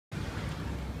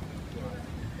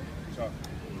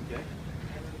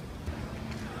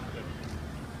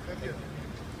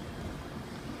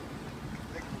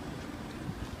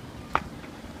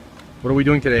What are we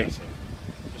doing today?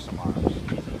 Just some arms.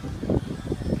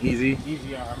 Easy.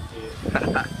 Easy arm to.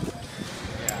 Yeah,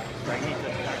 I need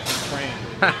to actually train.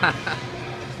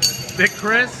 Big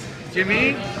Chris,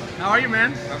 Jimmy, how are you,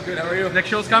 man? I'm good, how are you? Next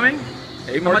show's coming?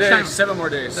 8 more much days, time? 7 more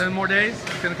days. 7 more days?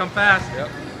 It's gonna come fast. Yep.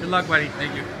 Good luck, buddy.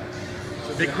 Thank you.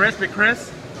 Big Chris, Big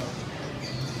Chris.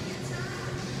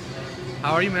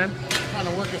 How are you, man? Trying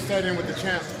to work a set in with the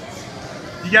champ.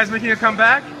 You guys making a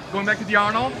comeback? Going back to the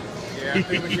Arnold? Yeah, I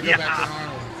think we should go back to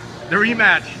Arnold. The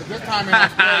rematch. But this time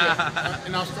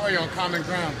in Australia, on common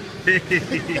ground. The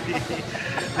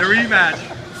rematch.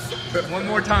 One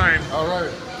more time. All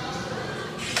right.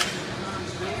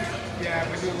 Yeah,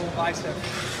 we do a little bicep.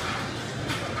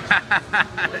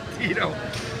 Tito,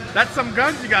 that's some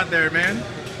guns you got there, man.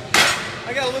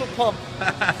 I got a little pump.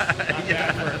 Not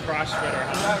bad for a CrossFitter,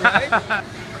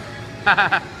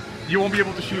 huh? You won't be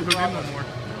able to shoot with him no more.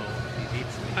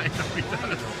 I know he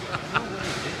does.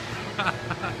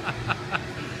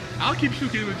 I'll keep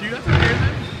shooting with you. That's okay,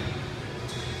 man.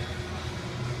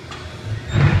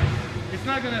 It's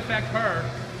not gonna affect her.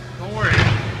 Don't worry.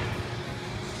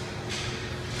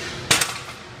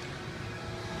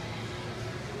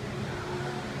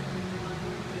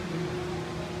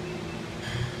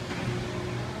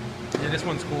 Yeah, this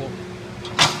one's cool.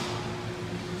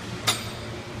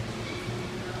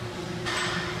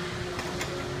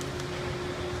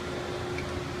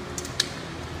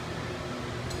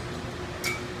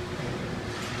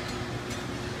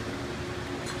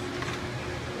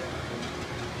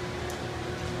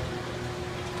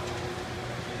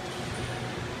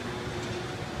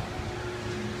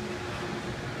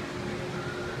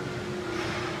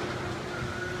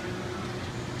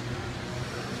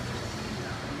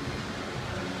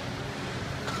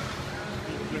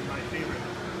 My favorite.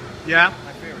 Yeah?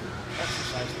 My favorite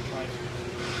exercise to try.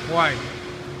 Why?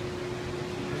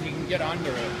 Because you can get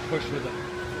under it, push with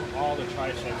all the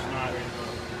triceps, not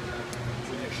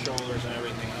with your shoulders and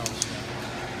everything else.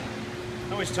 I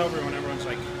always tell everyone, everyone's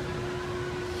like,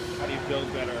 how do you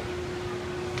build better,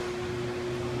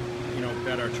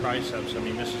 better triceps? I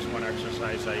mean, this is one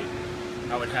exercise I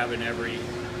would have in every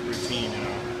routine,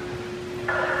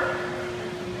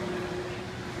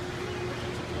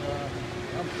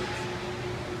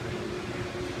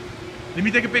 Let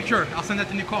me take a picture. I'll send that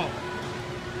to Nicole.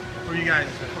 For you guys,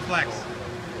 for flex.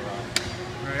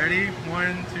 Ready?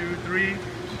 1, 2, 3.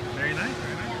 Very nice,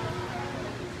 very nice.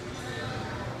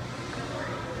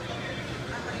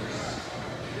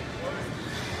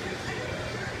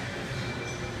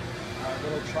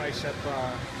 Little tricep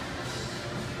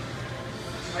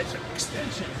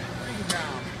extension. Bring it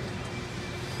down.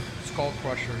 Skull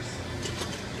crushers.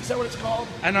 Is that what it's called?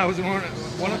 I know,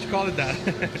 why don't you call it that?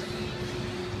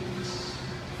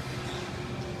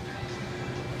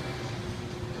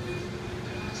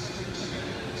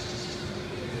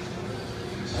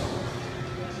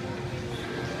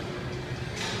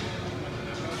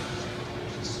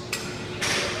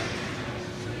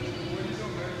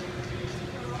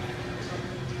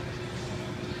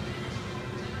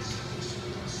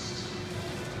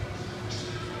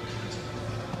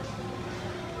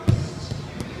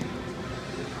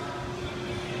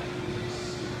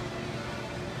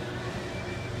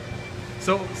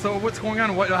 So what's going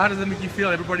on? How does it make you feel?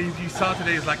 Everybody you saw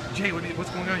today is like, Jay, what's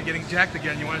going on? You're getting jacked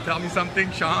again. You want to tell me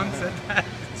something? Sean said that.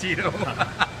 Tito.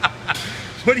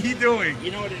 What are you doing? You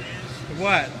know what it is?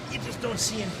 What? You just don't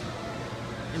see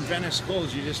in Venice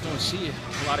schools, you just don't see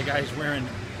a lot of guys wearing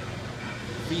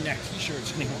V-neck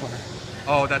t-shirts anymore.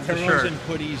 Oh, that's for sure. Everyone's in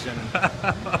hoodies and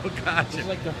oh, gotcha. it's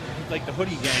like the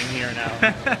hoodie gang here now.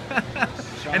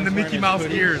 And the Mickey Mouse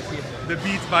ears. Yeah. The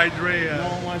Beats by Dre. No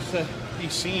one wants to be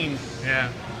seen. Yeah.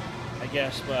 I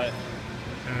guess, but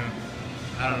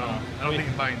I don't know. I don't think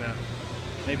I'm buying that.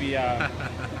 Maybe they're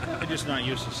just not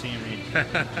used to seeing me.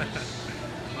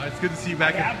 Well, it's good to see you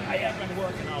back. I have been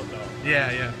working out though.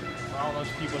 Yeah, yeah. For all those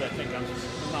people that think I'm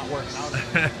not working out.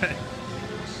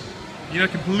 You're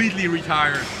not completely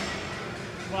retired.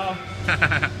 Well,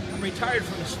 I'm retired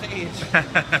from the stage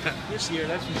this year,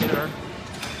 that's for sure. I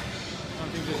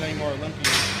don't think there's any more Olympians.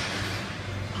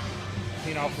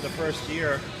 For the first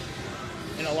year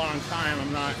in a long time,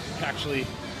 I'm not actually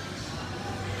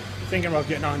thinking about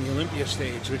getting on the Olympia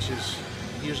stage, which is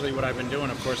usually what I've been doing.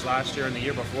 Of course, last year and the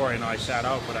year before, I sat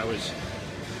out, but I was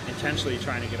intentionally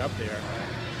trying to get up there.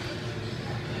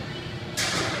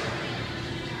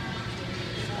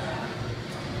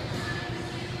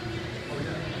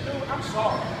 I'm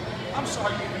sorry. I'm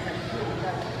sorry.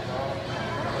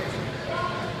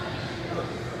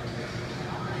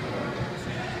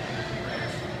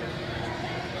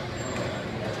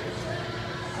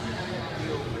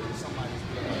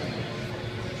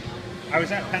 I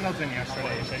was at Pendleton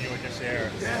yesterday. You said you were just there.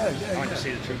 Yeah. I went to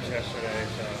see the troops yesterday.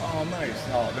 So. Oh, nice.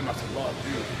 Oh, they must have loved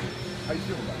you. How you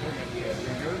feeling about it?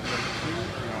 You good?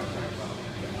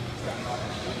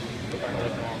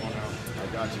 I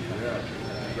got you. Yeah.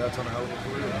 Congrats on a hell of a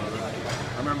career, brother.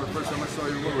 I remember the first time I saw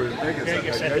you, we were in Vegas.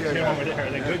 Vegas at the gym over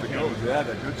there. The good gym. Yeah,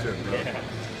 the good gym, bro. Yeah.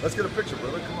 Let's get a picture,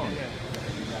 brother. Come on.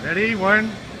 Ready?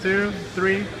 1, 2,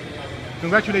 3.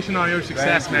 Congratulations on your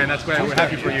success, man. That's great. We're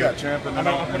happy for you. Yeah, champ. And then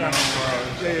I'll put it on.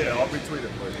 yeah, I'll retweet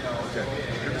it for you. Okay.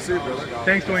 Good to see you, brother.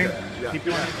 Thanks, Dwayne. Yeah. Keep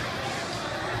doing it.